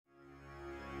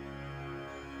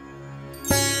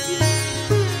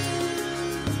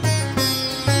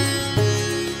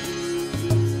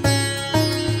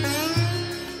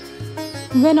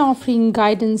When offering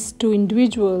guidance to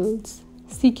individuals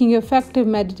seeking effective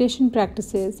meditation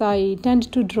practices, I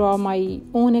tend to draw my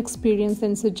own experience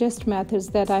and suggest methods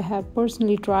that I have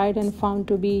personally tried and found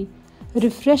to be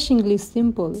refreshingly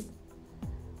simple.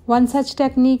 One such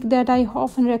technique that I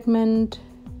often recommend,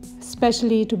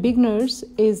 especially to beginners,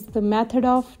 is the method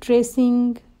of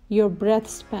tracing your breath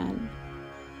span.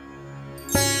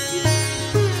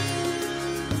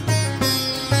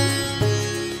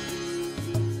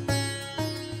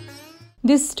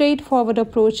 This straightforward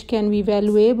approach can be a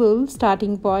valuable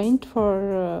starting point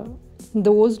for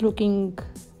those looking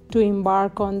to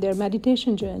embark on their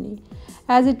meditation journey,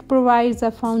 as it provides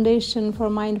a foundation for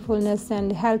mindfulness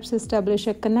and helps establish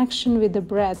a connection with the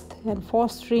breath and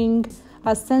fostering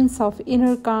a sense of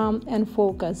inner calm and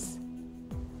focus.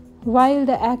 While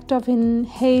the act of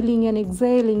inhaling and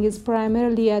exhaling is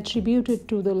primarily attributed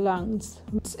to the lungs,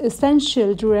 it's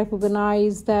essential to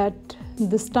recognize that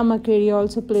the stomach area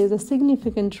also plays a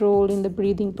significant role in the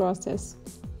breathing process.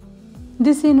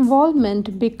 This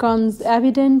involvement becomes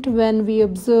evident when we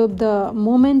observe the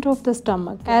movement of the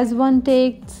stomach. As one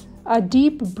takes a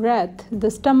deep breath,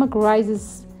 the stomach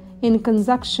rises in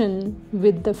conjunction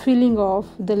with the filling of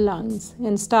the lungs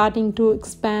and starting to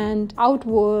expand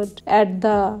outward at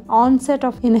the onset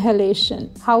of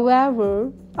inhalation.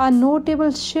 However, a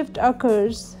notable shift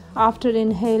occurs after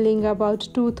inhaling about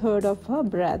 2/3 of a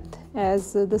breath,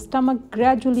 as the stomach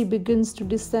gradually begins to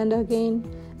descend again,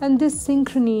 and this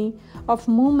synchrony of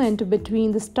movement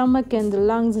between the stomach and the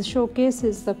lungs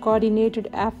showcases the coordinated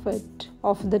effort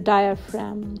of the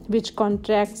diaphragm, which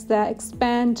contracts the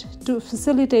expand to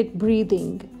facilitate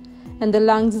breathing, and the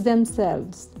lungs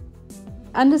themselves.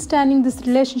 Understanding this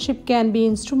relationship can be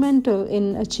instrumental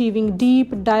in achieving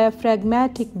deep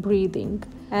diaphragmatic breathing,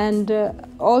 and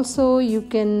also you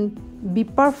can be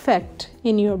perfect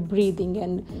in your breathing,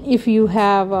 and if you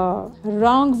have a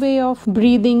wrong way of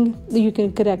breathing, you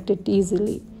can correct it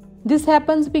easily. This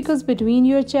happens because between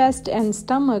your chest and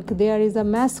stomach there is a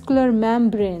muscular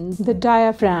membrane, the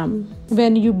diaphragm.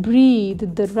 When you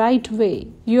breathe the right way,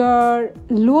 your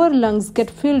lower lungs get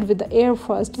filled with the air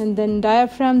first, and then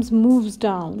diaphragm moves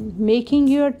down, making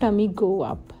your tummy go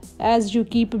up. As you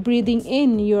keep breathing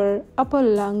in, your upper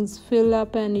lungs fill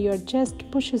up and your chest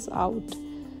pushes out,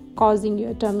 causing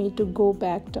your tummy to go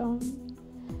back down.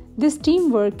 This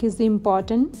teamwork is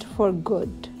important for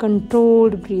good,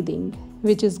 controlled breathing,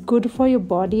 which is good for your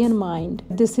body and mind.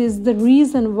 This is the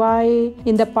reason why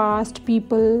in the past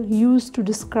people used to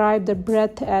describe the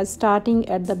breath as starting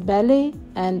at the belly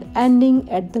and ending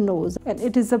at the nose. And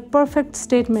it is a perfect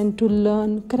statement to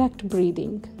learn correct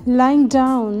breathing. Lying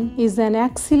down is an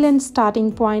excellent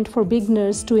starting point for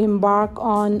beginners to embark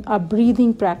on a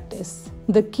breathing practice.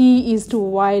 The key is to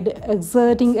avoid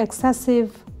exerting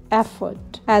excessive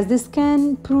effort, as this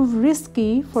can prove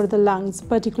risky for the lungs,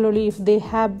 particularly if they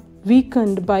have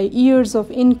weakened by years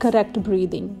of incorrect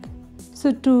breathing.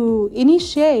 So to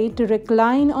initiate,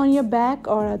 recline on your back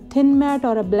or a thin mat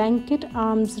or a blanket,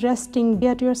 arms resting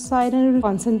at your side, and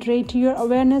concentrate your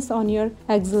awareness on your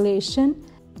exhalation,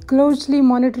 closely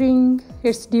monitoring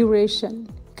its duration.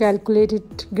 Calculate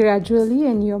it gradually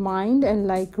in your mind and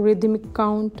like rhythmic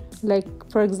count, like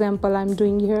for example I'm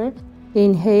doing here.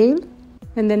 Inhale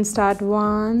and then start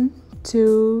 1,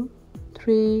 2,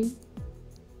 3,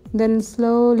 then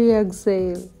slowly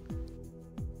exhale.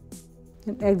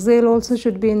 And exhale also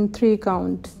should be in 3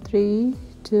 count. 3,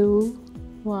 2,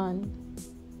 1.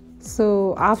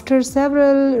 So after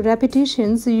several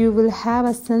repetitions, you will have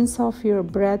a sense of your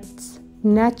breath's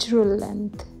natural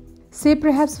length. Say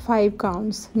perhaps 5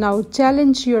 counts. Now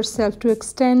challenge yourself to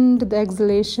extend the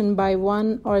exhalation by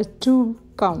 1 or 2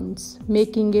 counts,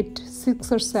 making it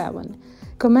 6 or 7.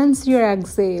 Commence your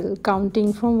exhale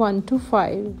counting from 1 to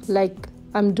 5, like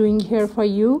I'm doing here for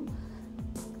you,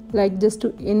 like just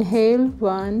to inhale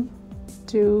 1,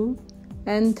 2,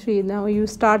 and 3. Now you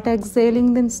start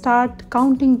exhaling, then start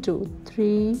counting 2,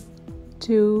 3,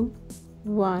 2,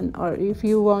 1. Or if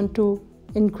you want to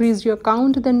increase your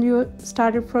count, then you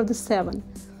start it for the 7.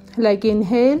 Like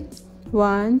inhale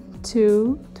 1,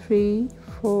 2, 3,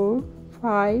 4,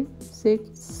 5, 6,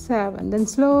 7. Then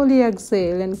slowly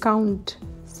exhale and count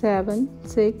 7,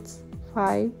 6,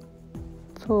 5,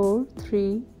 4,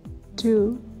 3,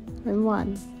 2, and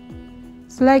 1.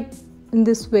 So like in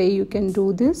this way you can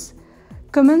do this.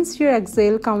 Commence your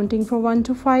exhale counting from 1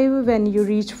 to 5. When you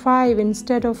reach 5,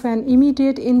 instead of an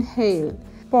immediate inhale,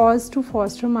 pause to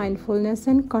foster mindfulness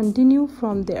and continue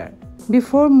from there.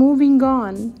 Before moving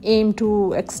on, aim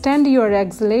to extend your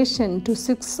exhalation to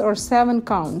 6 or 7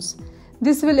 counts.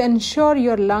 This will ensure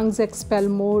your lungs expel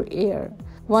more air.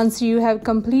 Once you have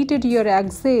completed your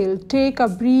exhale, take a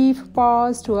brief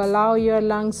pause to allow your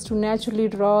lungs to naturally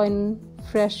draw in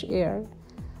fresh air.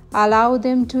 Allow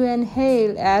them to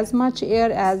inhale as much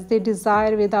air as they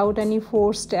desire without any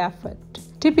forced effort.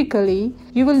 Typically,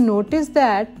 you will notice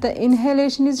that the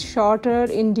inhalation is shorter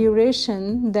in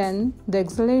duration than the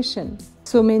exhalation.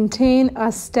 So maintain a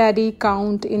steady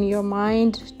count in your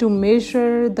mind to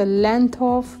measure the length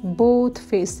of both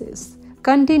phases.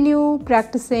 Continue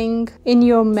practicing in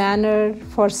your manner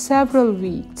for several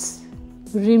weeks,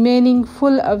 remaining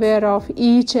full aware of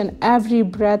each and every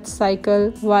breath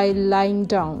cycle while lying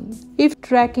down, if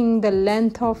tracking the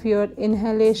length of your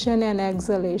inhalation and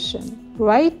exhalation.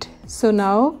 Right? So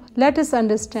now let us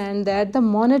understand that the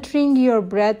monitoring your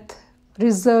breath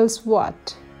results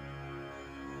what?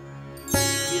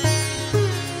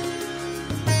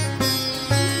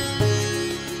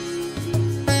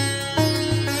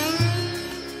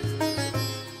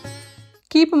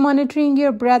 Keep monitoring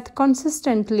your breath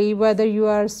consistently, whether you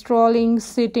are strolling,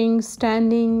 sitting,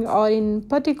 standing, or in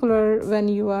particular when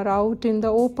you are out in the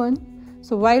open.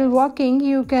 So while walking,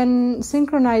 you can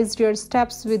synchronize your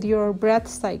steps with your breath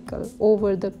cycle.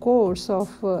 Over the course of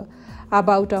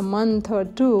about a month or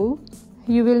two,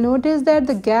 you will notice that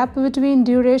the gap between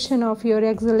duration of your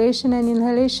exhalation and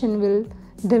inhalation will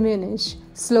diminish,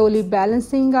 slowly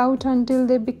balancing out until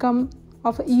they become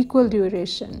of equal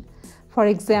duration. For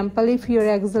example, if your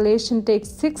exhalation takes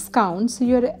 6 counts,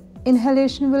 your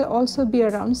inhalation will also be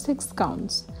around 6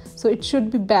 counts. So it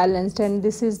should be balanced, and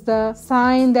this is the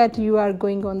sign that you are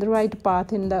going on the right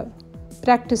path in the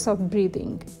practice of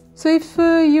breathing. So if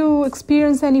you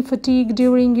experience any fatigue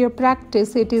during your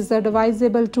practice, it is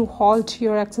advisable to halt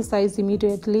your exercise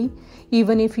immediately,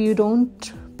 even if you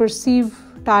don't perceive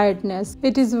tiredness.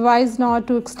 It is wise not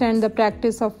to extend the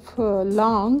practice of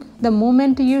long. The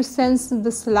moment you sense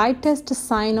the slightest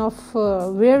sign of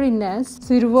weariness,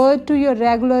 so revert to your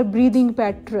regular breathing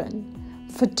pattern.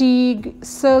 Fatigue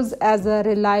serves as a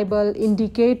reliable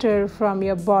indicator from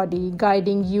your body,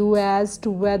 guiding you as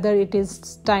to whether it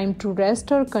is time to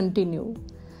rest or continue.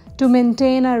 To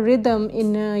maintain a rhythm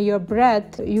in your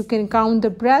breath, you can count the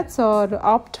breaths or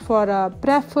opt for a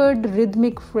preferred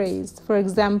rhythmic phrase. For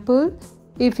example,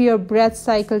 if your breath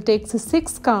cycle takes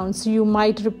 6 counts, you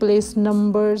might replace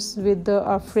numbers with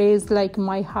a phrase like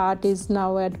 "my heart is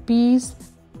now at peace."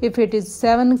 If it is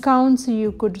 7 counts,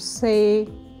 you could say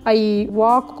 "I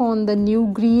walk on the new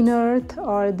green earth,"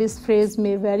 or this phrase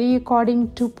may vary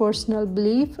according to personal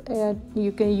belief.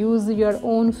 You can use your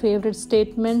own favorite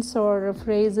statements or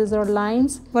phrases or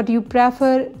lines, what you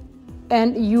prefer,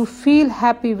 and you feel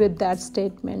happy with that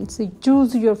statement. So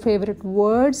choose your favorite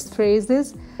words,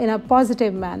 phrases in a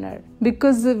positive manner.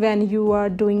 Because when you are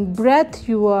doing breath,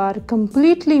 you are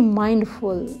completely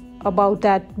mindful about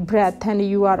that breath, and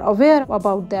you are aware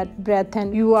about that breath,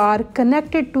 and you are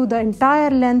connected to the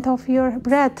entire length of your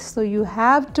breath. So you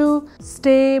have to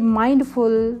stay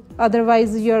mindful,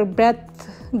 otherwise your breath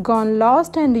gone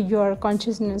lost and your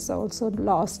consciousness also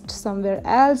lost somewhere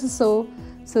else.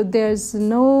 So there's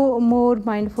no more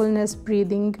mindfulness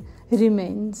breathing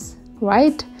remains,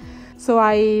 right? So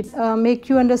I make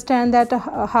you understand that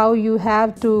how you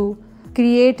have to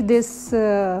create this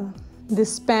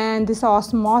span, this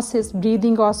osmosis,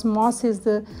 breathing osmosis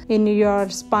in your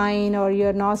spine or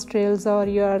your nostrils or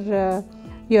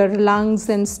your lungs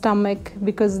and stomach,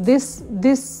 because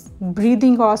this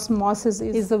breathing osmosis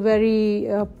is a very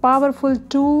powerful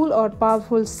tool or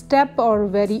powerful step or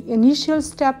very initial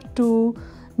step to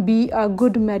be a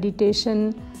good meditation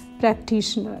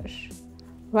practitioner,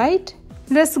 right?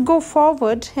 Let's go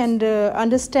forward and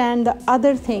understand the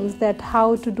other things, that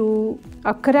how to do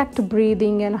a correct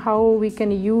breathing and how we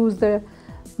can use the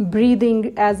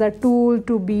breathing as a tool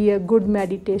to be a good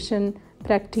meditation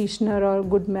practitioner or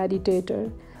good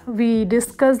meditator. We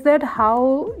discussed that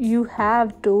how you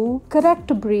have to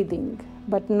correct breathing,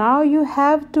 but now you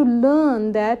have to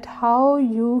learn that how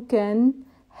you can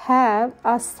have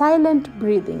a silent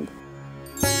breathing.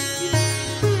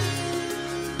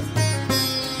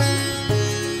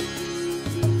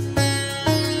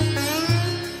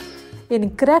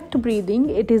 In correct breathing,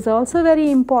 it is also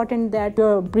very important that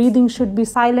your breathing should be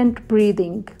silent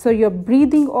breathing. So your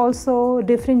breathing also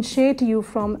differentiates you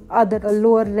from other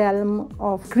lower realm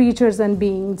of creatures and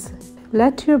beings.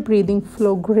 Let your breathing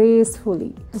flow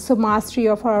gracefully. So mastery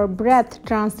of our breath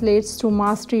translates to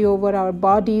mastery over our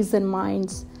bodies and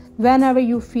minds. Whenever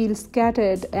you feel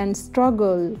scattered and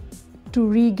struggle to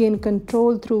regain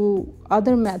control through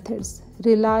other methods,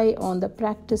 rely on the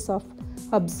practice of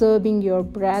observing your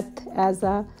breath as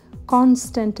a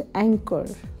constant anchor,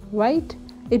 right?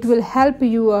 it will help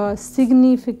you a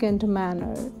significant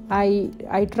manner.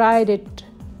 I tried it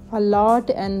a lot,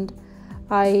 and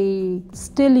I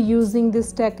still using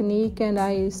this technique, and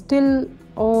I still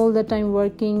all the time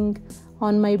working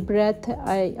on my breath.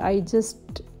 I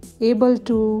just able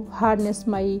to harness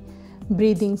my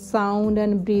breathing sound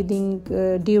and breathing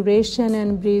duration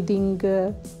and breathing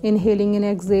inhaling and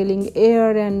exhaling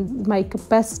air, and my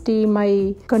capacity,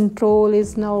 my control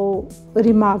is now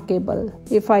remarkable.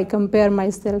 If I compare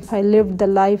myself, I lived the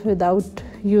life without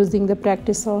using the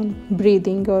practice on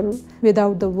breathing or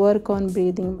without the work on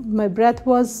breathing. My breath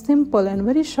was simple and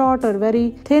very short or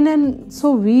very thin and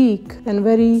so weak and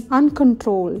very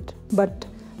uncontrolled. But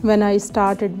when I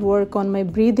started work on my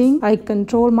breathing, I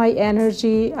control my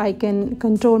energy, I can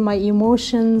control my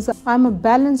emotions. I'm a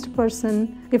balanced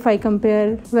person if I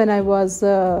compare when I was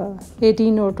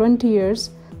 18 or 20 years,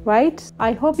 right?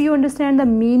 I hope you understand the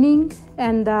meaning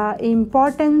and the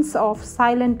importance of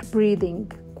silent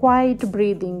breathing, quiet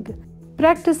breathing.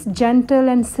 Practice gentle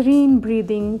and serene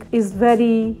breathing is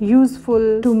very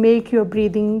useful to make your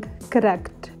breathing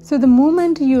correct. So the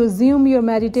moment you assume your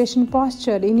meditation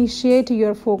posture, initiate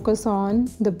your focus on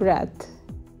the breath.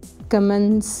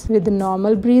 Commence with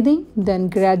normal breathing, then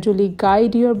gradually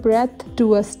guide your breath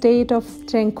to a state of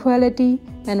tranquility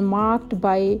and marked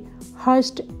by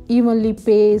hushed, evenly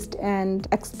paced and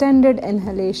extended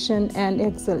inhalation and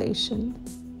exhalation.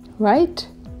 Right?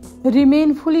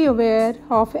 Remain fully aware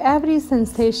of every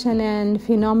sensation and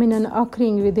phenomenon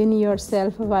occurring within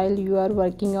yourself while you are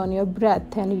working on your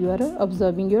breath and you are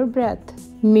observing your breath.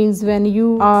 Means when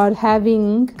you are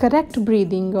having correct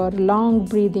breathing or long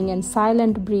breathing and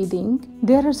silent breathing,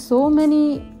 there are so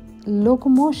many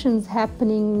locomotions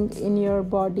happening in your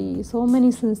body, so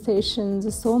many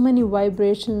sensations, so many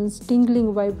vibrations,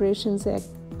 tingling vibrations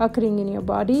occurring in your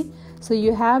body. So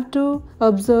you have to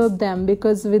observe them,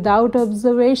 because without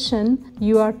observation,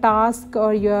 your task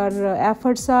or your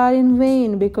efforts are in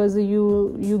vain, because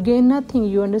you gain nothing,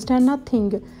 you understand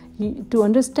nothing. To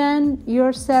understand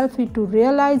yourself, to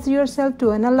realize yourself,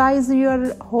 to analyze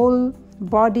your whole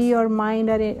body or mind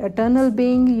or eternal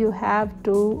being, you have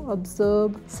to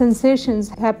observe sensations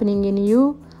happening in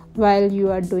you while you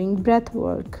are doing breath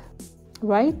work,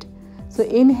 right? So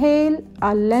inhale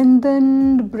a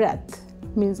lengthened breath.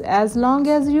 Means as long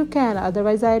as you can.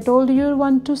 Otherwise, I told you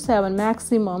 1 to 7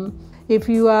 maximum. If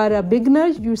you are a beginner,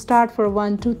 you start for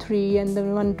 1 to 3 and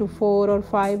then 1 to 4 or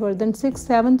 5 or then 6,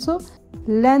 7. So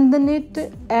lengthen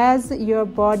it as your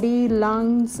body,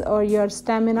 lungs or your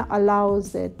stamina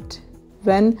allows it.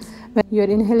 When your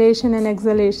inhalation and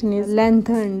exhalation is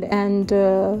lengthened and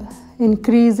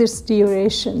increase its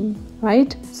duration,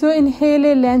 right? So inhale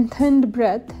a lengthened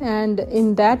breath, and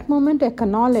in that moment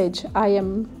acknowledge I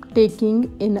am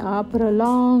taking in a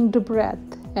prolonged breath,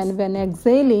 and when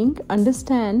exhaling,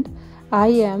 understand I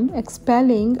am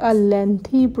expelling a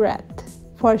lengthy breath.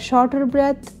 For shorter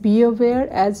breath, be aware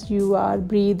as you are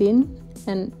breathing,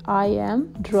 and I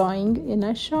am drawing in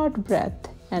a short breath.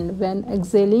 And when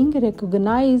exhaling,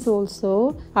 recognize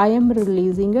also I am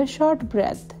releasing a short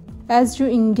breath. As you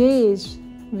engage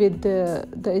with the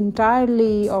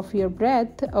entirely of your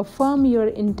breath, affirm your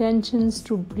intentions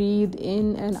to breathe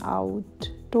in and out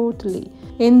totally.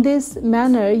 In this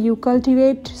manner, you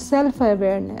cultivate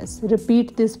self-awareness.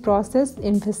 Repeat this process,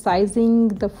 emphasizing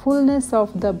the fullness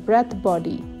of the breath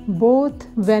body, both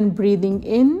when breathing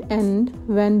in and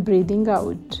when breathing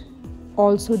out.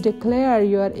 Also declare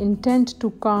your intent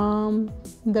to calm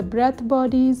the breath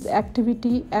body's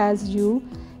activity as you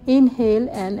inhale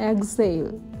and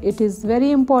exhale. It is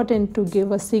very important to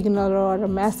give a signal or a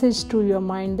message to your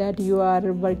mind that you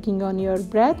are working on your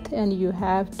breath and you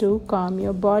have to calm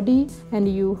your body and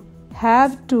you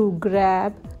have to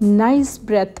grab nice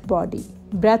breath body.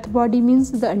 Breath body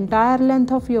means the entire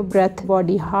length of your breath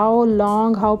body, how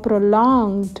long, how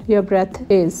prolonged your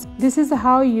breath is. This is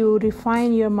how you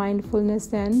refine your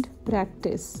mindfulness and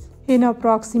practice. In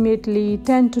approximately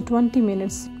 10 to 20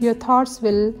 minutes, your thoughts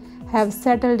will have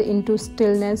settled into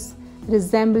stillness,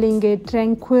 resembling a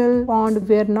tranquil pond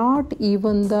where not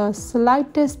even the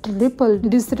slightest ripple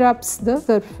disrupts the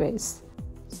surface.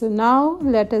 So now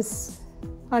let us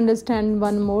understand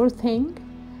one more thing.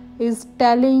 Is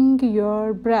telling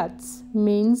your breaths,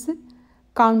 means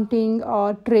counting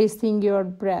or tracing your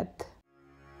breath.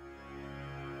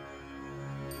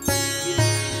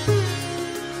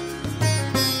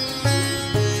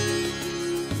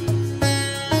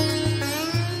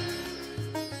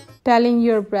 Telling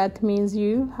your breath means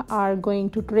you are going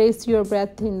to trace your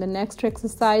breath in the next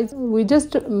exercise. We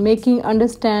just making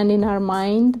understand in our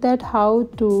mind that how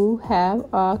to have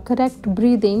a correct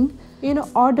breathing in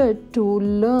order to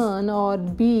learn or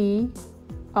be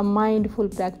a mindful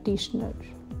practitioner.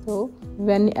 So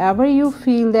whenever you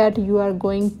feel that you are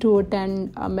going to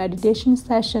attend a meditation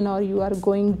session or you are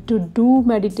going to do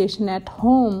meditation at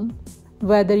home,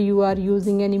 whether you are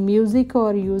using any music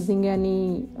or using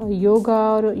any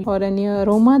yoga or any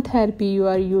aromatherapy you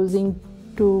are using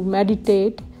to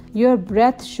meditate, your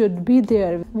breath should be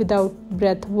there. Without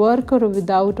breath work or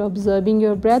without observing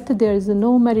your breath, there is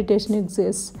no meditation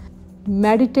exists.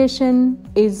 Meditation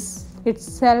is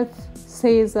itself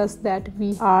says us that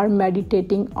we are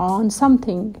meditating on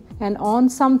something, and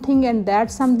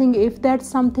that something, if that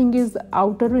something is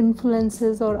outer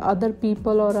influences or other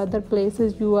people or other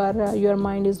places your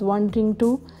mind is wandering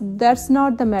to, that's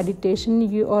not the meditation.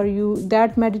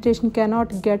 That meditation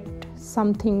cannot get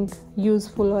something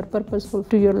useful or purposeful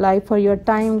to your life, or your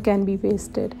time can be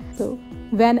wasted. So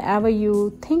whenever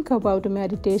you think about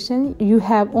meditation, you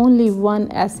have only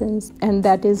one essence, and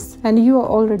you are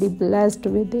already blessed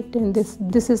with it, and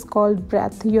this is called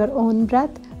breath, your own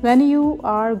breath. When you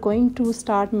are going to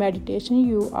start meditation,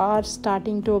 you are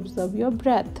starting to observe your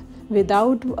breath.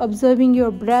 Without observing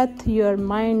your breath, your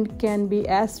mind can be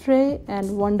astray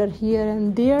and wander here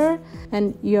and there,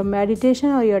 and your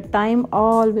meditation or your time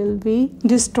all will be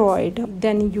destroyed.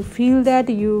 Then you feel that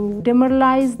you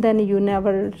demoralize, then you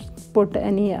never put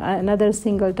another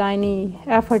single tiny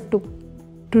effort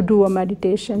to do a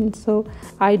meditation. So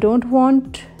I don't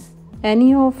want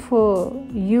any of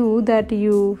you that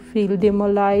you feel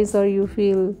demoralized or you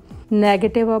feel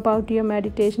negative about your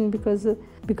meditation,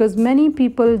 because many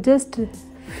people just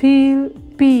feel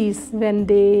peace when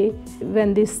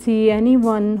they see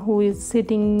anyone who is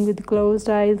sitting with closed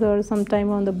eyes, or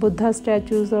sometime on the Buddha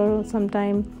statues, or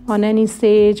sometime on any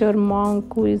sage or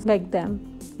monk who is like them.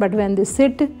 But when they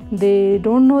sit, they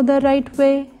don't know the right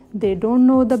way, they don't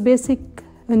know the basic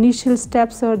initial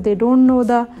steps, or they don't know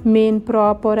the main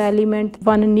prop or element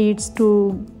one needs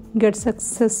to get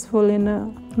successful in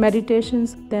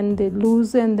meditations. Then they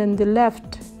lose, and then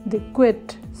they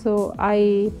quit. So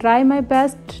I try my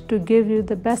best to give you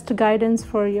the best guidance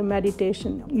for your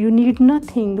meditation. You need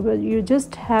nothing, but you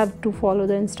just have to follow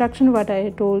the instruction what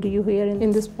I told you here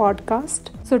in this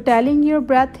podcast. So telling your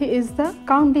breath is the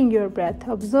counting your breath,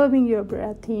 observing your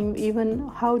breath, even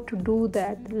how to do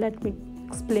that. Let me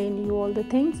explain you all the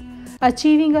things.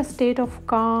 Achieving a state of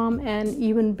calm and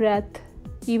even breath.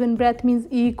 Even breath means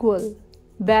equal,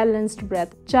 balanced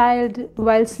breath. Child,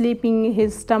 while sleeping,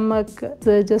 his stomach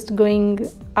is just going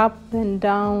up and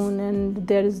down, and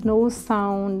there is no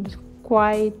sound,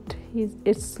 quiet,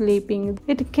 it's sleeping.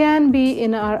 It can be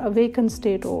in our awakened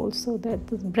state also, that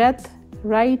the breath,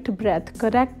 right breath,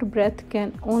 correct breath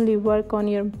can only work on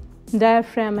your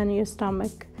diaphragm and your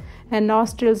stomach, and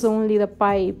nostrils only the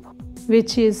pipe,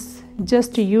 which is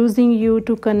just using you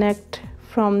to connect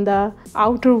from the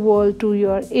outer world to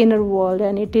your inner world.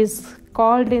 And it is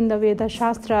called in the Veda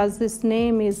Shastras, this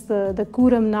name is the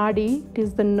Kuram Nadi. It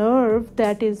is the nerve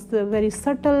that is very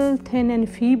subtle, thin and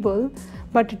feeble,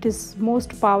 but it is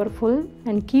most powerful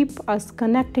and keep us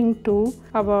connecting to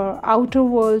our outer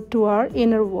world to our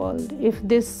inner world. If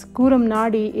this Kuram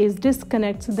Nadi is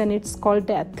disconnected, then it's called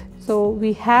death. So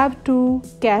we have to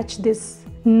catch this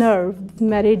nerve,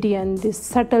 meridian, this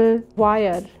subtle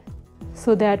wire,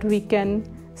 so that we can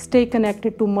stay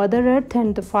connected to Mother Earth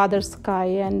and the Father Sky,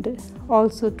 and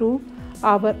also to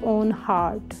our own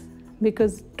heart,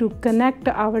 because to connect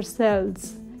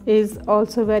ourselves is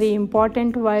also very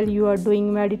important while you are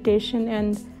doing meditation,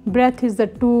 and breath is the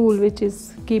tool which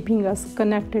is keeping us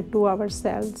connected to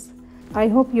ourselves. I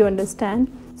hope you understand.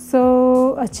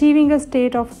 So achieving a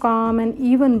state of calm and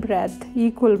even breath,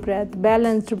 equal breath,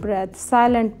 balanced breath,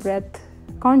 silent breath,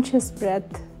 conscious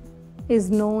breath is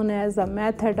known as a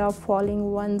method of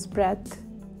following one's breath.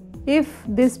 If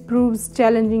this proves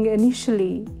challenging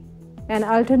initially, an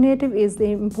alternative is to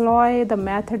employ the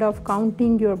method of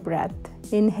counting your breath.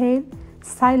 Inhale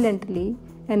silently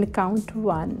and count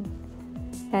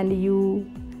 1, and you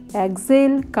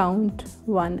exhale, count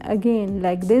 1 again.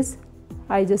 Like this,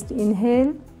 I just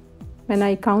inhale when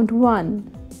I count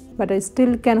 1, but I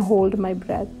still can hold my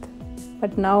breath.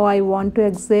 But now I want to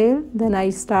exhale, then I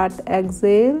start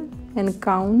exhale and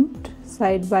count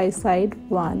side by side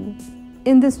 1.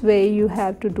 In this way, you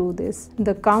have to do this.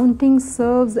 The counting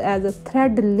serves as a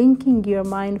thread linking your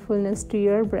mindfulness to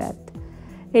your breath.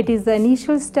 It is the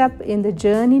initial step in the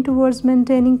journey towards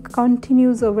maintaining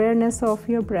continuous awareness of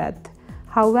your breath.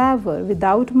 However,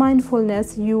 without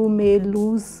mindfulness, you may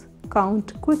lose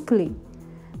count quickly.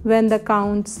 When the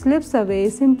count slips away,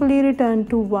 simply return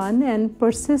to 1 and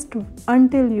persist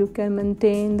until you can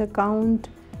maintain the count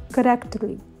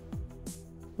correctly.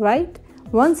 Right?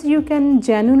 Once you can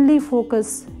genuinely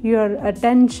focus your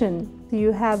attention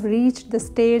you have reached the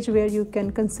stage where you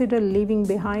can consider leaving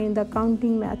behind the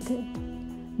counting method,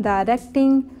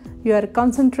 directing your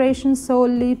concentration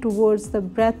solely towards the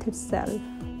breath itself,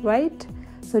 right?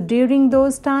 So during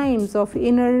those times of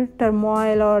inner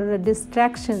turmoil or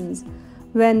distractions,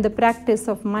 when the practice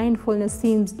of mindfulness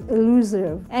seems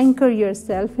elusive, anchor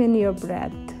yourself in your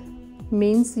breath.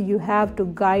 Means you have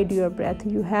to guide your breath,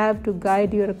 you have to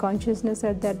guide your consciousness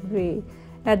at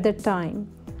that time.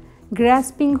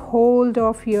 Grasping hold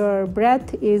of your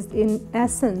breath is in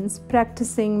essence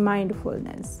practicing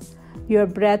mindfulness. Your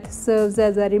breath serves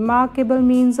as a remarkable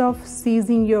means of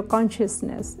seizing your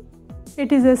consciousness.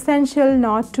 It is essential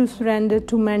not to surrender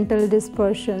to mental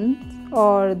dispersion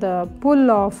or the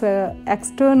pull of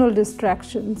external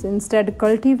distractions. Instead,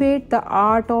 cultivate the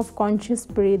art of conscious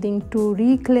breathing to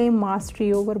reclaim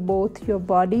mastery over both your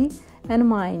body and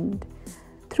mind.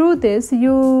 Through this,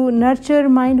 you nurture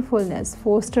mindfulness,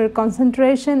 foster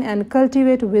concentration, and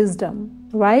cultivate wisdom,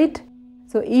 right?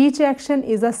 So each action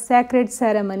is a sacred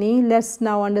ceremony. Let's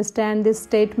now understand this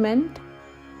statement.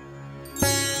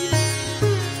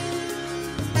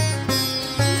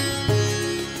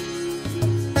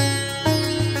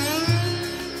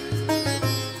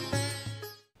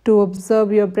 To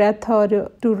observe your breath or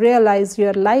to realize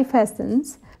your life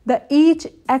essence, each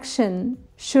action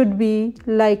should be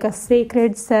like a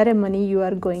sacred ceremony you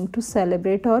are going to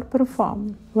celebrate or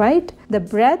perform, right? The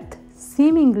breath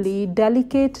seemingly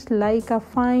delicate like a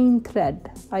fine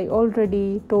thread. I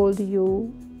already told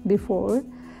you before,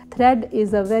 thread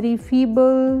is a very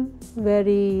feeble,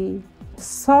 very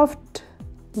soft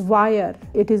wire.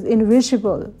 It is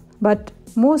invisible but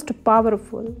most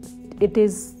powerful. It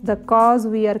is the cause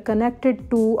we are connected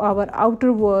to our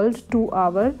outer world, to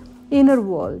our inner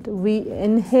world. We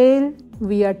inhale,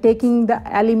 we are taking the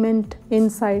element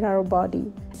inside our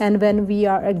body. And when we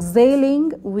are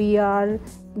exhaling, we are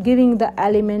giving the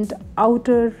element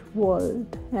outer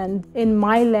world. And in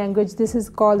my language, this is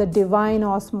called the divine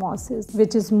osmosis,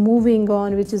 which is moving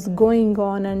on, which is going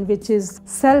on, and which is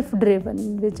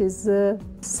self-driven, which is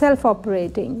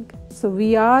self-operating. So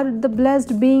we are the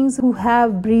blessed beings who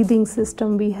have breathing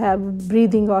system, we have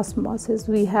breathing osmosis,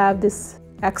 we have this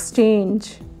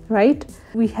exchange, right?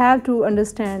 We have to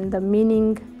understand the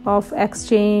meaning of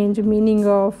exchange, meaning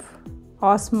of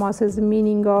osmosis,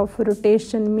 meaning of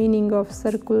rotation, meaning of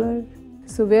circular.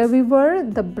 So where we were,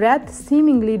 the breath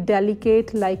seemingly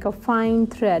delicate like a fine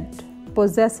thread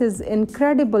possesses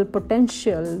incredible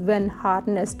potential when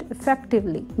harnessed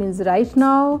effectively. Means right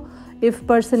now, if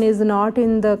person is not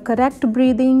in the correct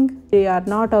breathing, they are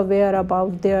not aware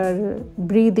about their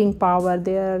breathing power,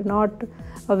 they are not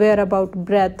aware about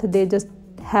breath, they just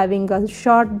having a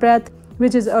short breath,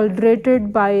 which is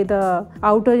alterated by the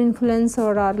outer influence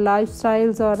or our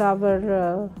lifestyles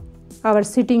or our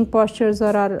sitting postures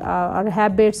or our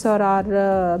habits or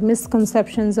our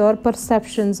misconceptions or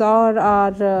perceptions or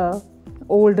our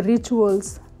old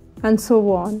rituals and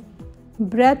so on.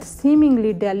 Breath,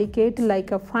 seemingly delicate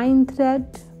like a fine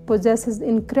thread, possesses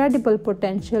incredible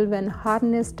potential when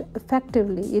harnessed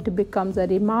effectively. It becomes a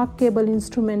remarkable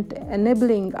instrument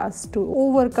enabling us to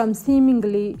overcome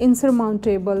seemingly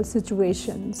insurmountable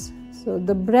situations. So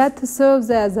the breath serves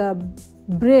as a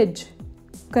bridge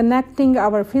connecting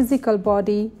our physical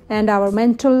body and our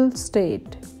mental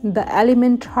state. The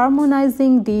element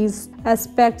harmonizing these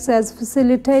aspects as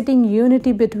facilitating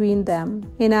unity between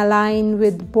them, in align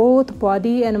with both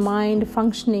body and mind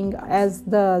functioning as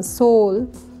the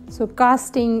soul, so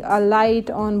casting a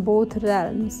light on both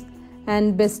realms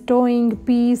and bestowing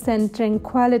peace and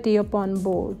tranquility upon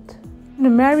both.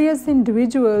 Numerous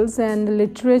individuals and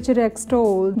literature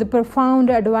extol the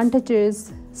profound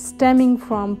advantages stemming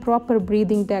from proper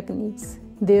breathing techniques.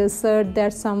 They assert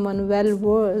that someone well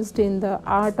versed in the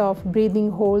art of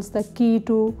breathing holds the key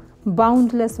to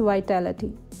boundless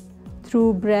vitality.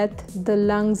 Through breath, the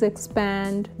lungs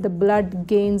expand, the blood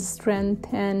gains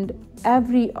strength, and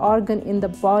every organ in the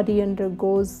body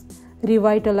undergoes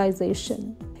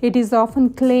revitalization. It is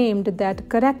often claimed that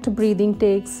correct breathing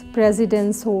takes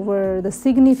precedence over the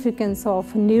significance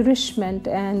of nourishment,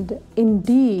 and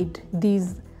indeed,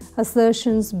 these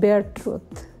assertions bear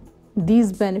truth.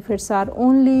 These benefits are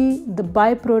only the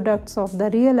byproducts of the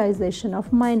realization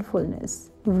of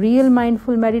mindfulness. Real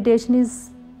mindful meditation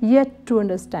is yet to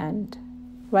understand,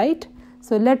 right?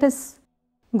 So let us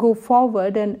go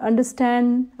forward and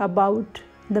understand about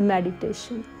the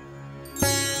meditation.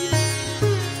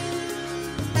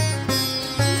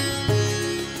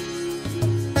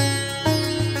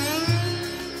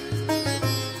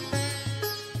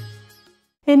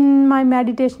 In my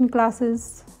meditation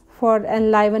classes for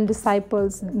enlivened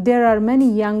disciples, there are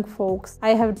many young folks. I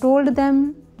have told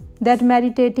them that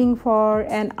meditating for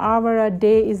an hour a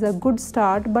day is a good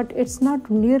start, but it's not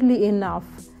nearly enough.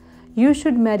 You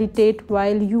should meditate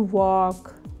while you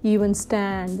walk, even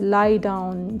stand, lie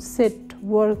down, sit,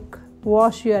 work,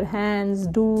 wash your hands,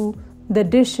 do the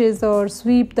dishes or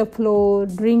sweep the floor,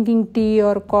 drinking tea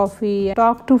or coffee,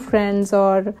 talk to friends,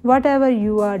 or whatever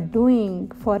you are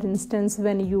doing. For instance,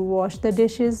 when you wash the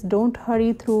dishes, don't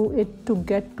hurry through it to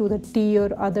get to the tea or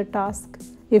other task.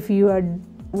 If you are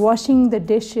washing the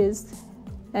dishes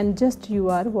and just you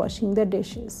are washing the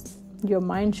dishes, your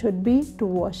mind should be to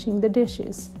washing the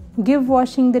dishes. Give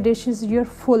washing the dishes your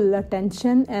full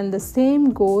attention, and the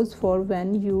same goes for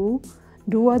when you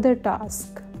do other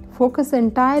tasks. Focus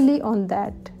entirely on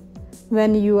that.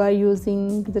 When you are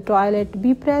using the toilet,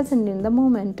 be present in the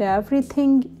moment.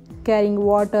 Everything, carrying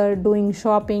water, doing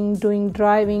shopping, doing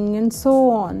driving, and so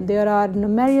on. There are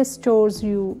numerous chores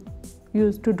you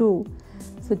used to do.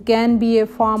 So it can be a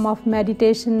form of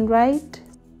meditation, right?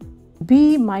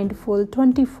 Be mindful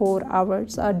 24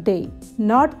 hours a day,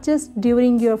 not just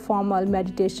during your formal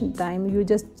meditation time. You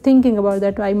just thinking about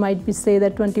that. I might be say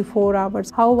that 24 hours.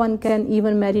 How one can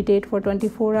even meditate for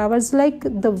 24 hours? Like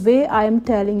the way I am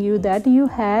telling you, that you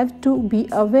have to be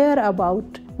aware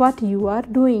about what you are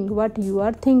doing, what you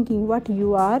are thinking, what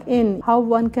you are in. How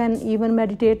one can even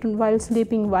meditate while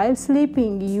sleeping. While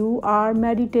sleeping, you are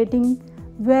meditating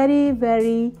very,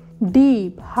 very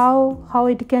deep. How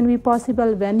it can be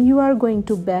possible? When you are going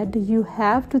to bed, you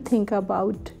have to think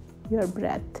about your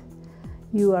breath.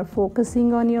 You are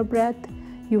focusing on your breath.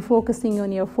 You're focusing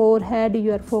on your forehead.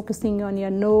 You are focusing on your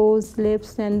nose,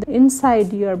 lips, and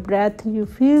inside your breath. You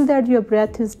feel that your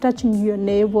breath is touching your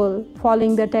navel.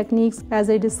 Following the techniques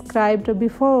as I described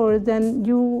before, then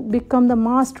you become the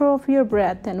master of your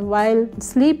breath. And while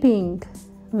sleeping,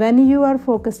 when you are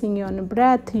focusing on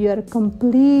breath, your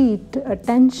complete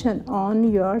attention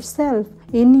on yourself,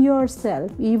 in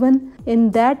yourself. Even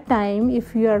in that time,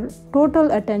 if your total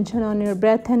attention on your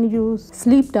breath and you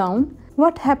sleep down,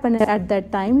 what happened at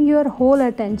that time? Your whole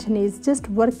attention is just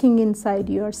working inside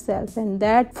yourself, and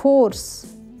that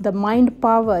force, the mind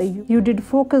power you did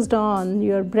focused on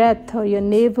your breath or your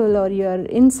navel or your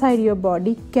inside your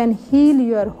body, can heal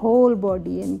your whole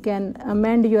body and can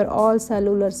amend your all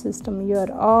cellular system,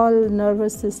 your all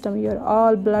nervous system, your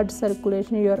all blood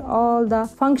circulation, your all the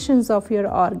functions of your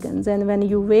organs. And when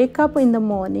you wake up in the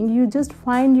morning, you just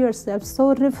find yourself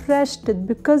so refreshed,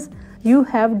 because you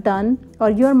have done,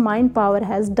 or your mind power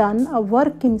has done a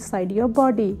work inside your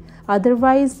body.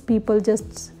 Otherwise, people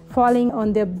just falling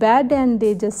on their bed and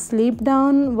they just sleep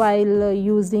down while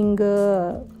using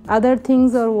other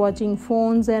things or watching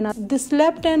phones, and they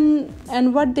slept,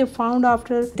 and what they found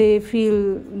after, they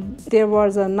feel there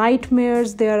was a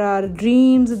nightmares, there are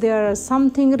dreams, there are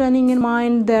something running in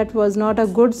mind. That was not a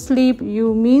good sleep.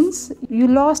 You means you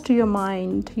lost your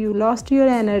mind, you lost your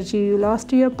energy, you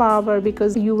lost your power,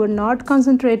 because you were not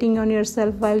concentrating on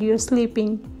yourself while you're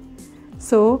sleeping.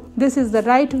 So this is the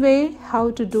right way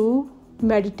how to do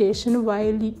meditation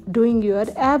while doing your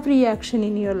every action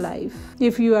in your life.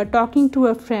 If you are talking to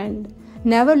a friend,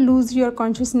 never lose your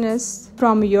consciousness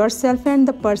from yourself and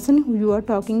the person who you are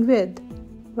talking with,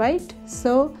 right?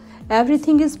 So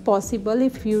everything is possible.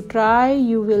 If you try,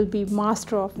 you will be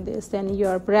master of this, and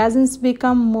your presence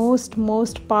become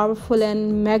most powerful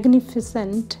and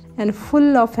magnificent and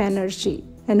full of energy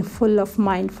and full of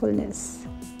mindfulness.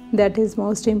 That is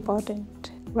most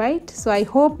important, right? So I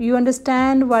hope you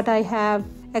understand what I have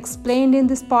explained in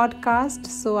this podcast.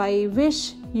 So I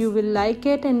wish you will like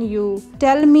it, and you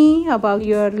tell me about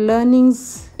your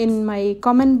learnings in my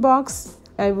comment box.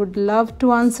 I would love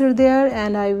to answer there,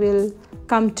 and I will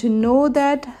come to know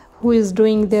that who is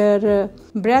doing their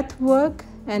breath work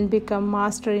and become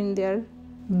master in their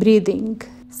breathing.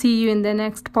 See you in the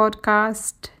next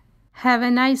podcast. Have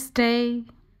a nice day.